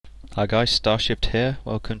Hi guys, Starship here.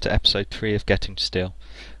 Welcome to episode 3 of Getting to Steel.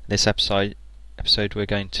 In this episode we're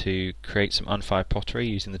going to create some unfired pottery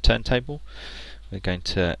using the turntable. We're going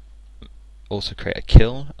to also create a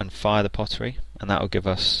kiln and fire the pottery, and that will give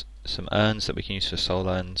us some urns that we can use for soul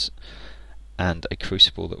urns and a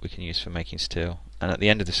crucible that we can use for making steel. And at the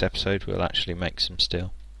end of this episode we'll actually make some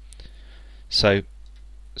steel. So,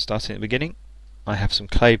 starting at the beginning, I have some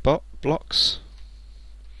clay blocks.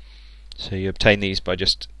 So you obtain these by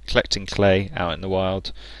just collecting clay out in the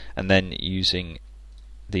wild and then using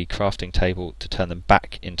the crafting table to turn them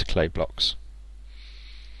back into clay blocks.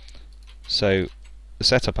 So the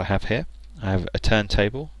setup I have here, I have a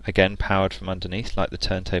turntable, again powered from underneath like the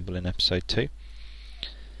turntable in episode 2.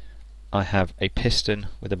 I have a piston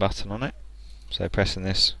with a button on it, so pressing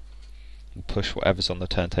this will push whatever's on the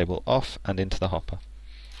turntable off and into the hopper.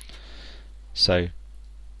 So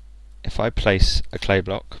if I place a clay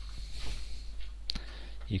block,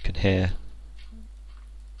 you can hear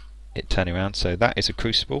it turning around, so that is a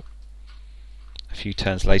crucible. A few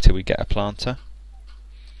turns later we get a planter.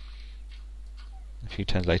 A few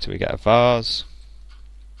turns later we get a vase,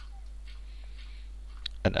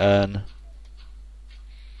 an urn,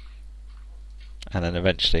 and then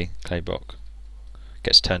eventually clay block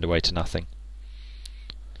gets turned away to nothing.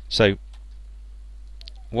 So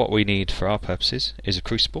what we need for our purposes is a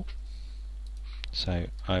crucible. So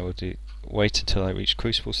I will wait until I reach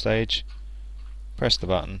crucible stage, press the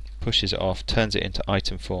button, pushes it off, turns it into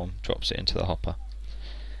item form, drops it into the hopper.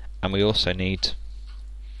 And we also need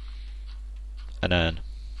an urn.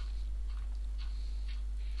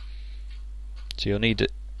 So you'll need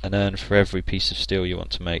an urn for every piece of steel you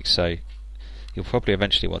want to make, so you'll probably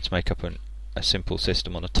eventually want to make up a simple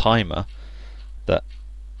system on a timer that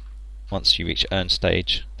once you reach urn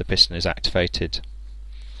stage the piston is activated,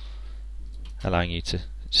 allowing you to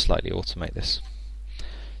slightly automate this.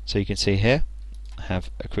 So you can see here I have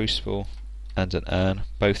a crucible and an urn,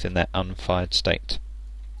 both in their unfired state.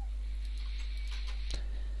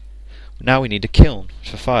 Now we need a kiln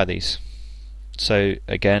to fire these. So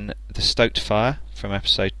again, the stoked fire from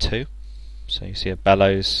episode 2. So you see a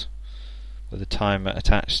bellows with a timer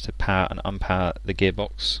attached to power and unpower the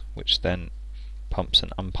gearbox, which then pumps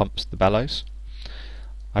and unpumps the bellows.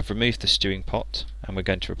 I've removed the stewing pot and we're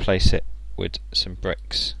going to replace it with some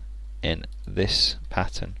bricks in this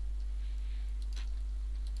pattern.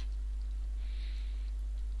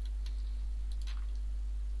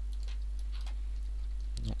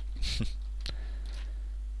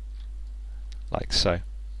 Like so.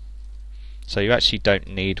 So you actually don't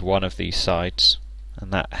need one of these sides,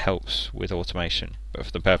 and that helps with automation, but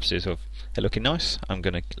for the purposes of it looking nice, I'm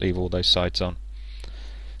going to leave all those sides on.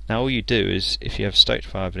 Now all you do is, if you have stoked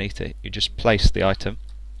fire beneath it, you just place the item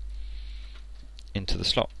into the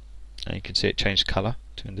slot, and you can see it change colour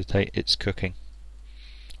to indicate it's cooking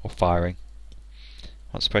or firing.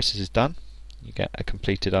 Once the process is done, you get a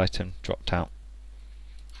completed item dropped out.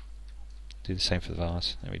 Do the same for the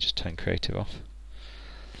vase. Let me just turn creative off.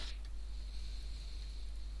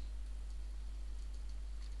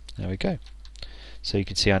 There we go. So you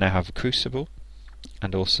can see I now have a crucible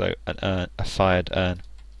and also an urn, a fired urn.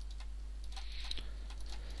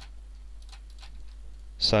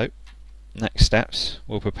 So next steps,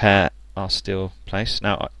 we'll prepare our steel place.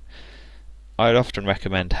 Now I'd often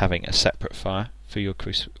recommend having a separate fire for your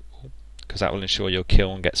crucible, because that will ensure your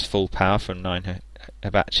kiln gets full power from 9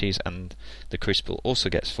 hibatchis and the crucible also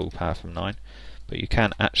gets full power from 9, but you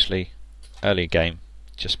can actually, early game,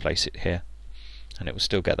 just place it here and it will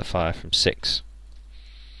still get the fire from 6.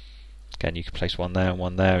 Again, you can place one there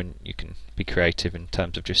and you can be creative in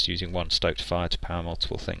terms of just using one stoked fire to power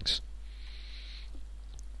multiple things.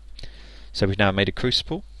 So we've now made a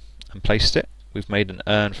crucible and placed it. We've made an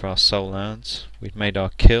urn for our soul urns. We've made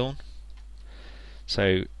our kiln. So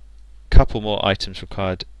a couple more items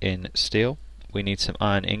required in steel. We need some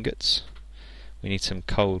iron ingots. We need some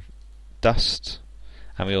coal dust.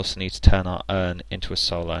 And we also need to turn our urn into a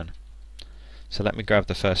soul urn. So let me grab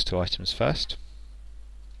the first 2 items first.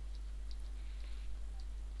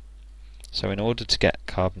 So in order to get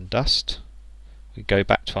carbon dust, we go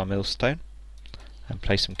back to our millstone and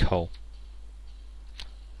place some coal.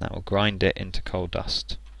 That will grind it into coal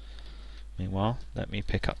dust. Meanwhile, let me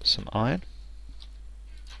pick up some iron.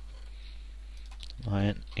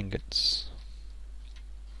 Iron ingots.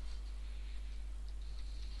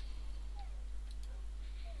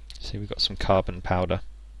 See, we've got some carbon powder.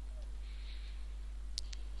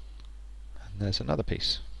 And there's another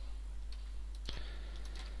piece.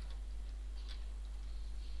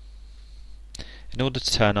 In order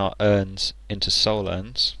to turn our urns into soul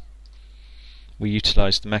urns, we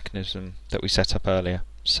utilise the mechanism that we set up earlier.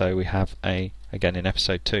 So we have again in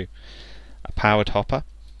episode 2, a powered hopper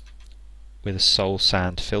with a soul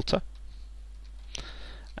sand filter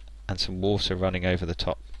and some water running over the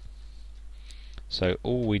top. So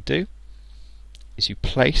all we do is you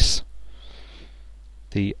place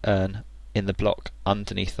the urn in the block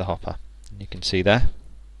underneath the hopper. And you can see there,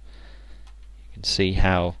 you can see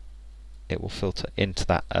how it will filter into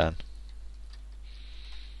that urn.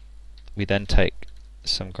 We then take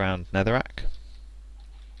some ground netherrack,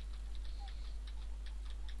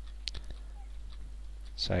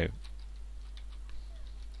 so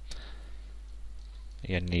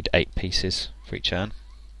you only need 8 pieces for each urn.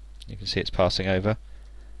 You can see it's passing over,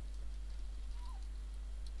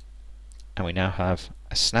 and we now have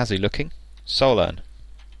a snazzy looking soul urn.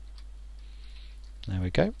 There we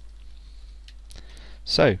go.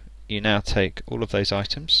 So you now take all of those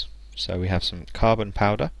items, so we have some carbon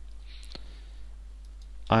powder,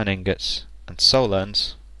 iron ingots and soul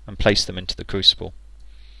urns, and place them into the crucible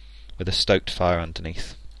with a stoked fire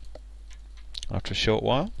underneath. After a short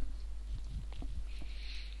while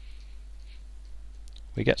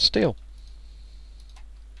we get steel.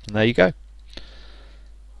 And there you go.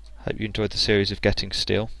 Hope you enjoyed the series of getting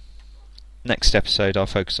steel. Next episode I'll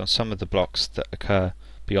focus on some of the blocks that occur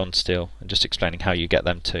beyond steel and just explaining how you get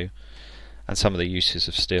them too, and some of the uses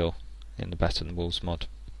of steel in the Better Than Walls mod.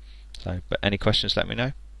 But any questions, let me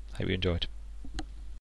know. Hope you enjoyed.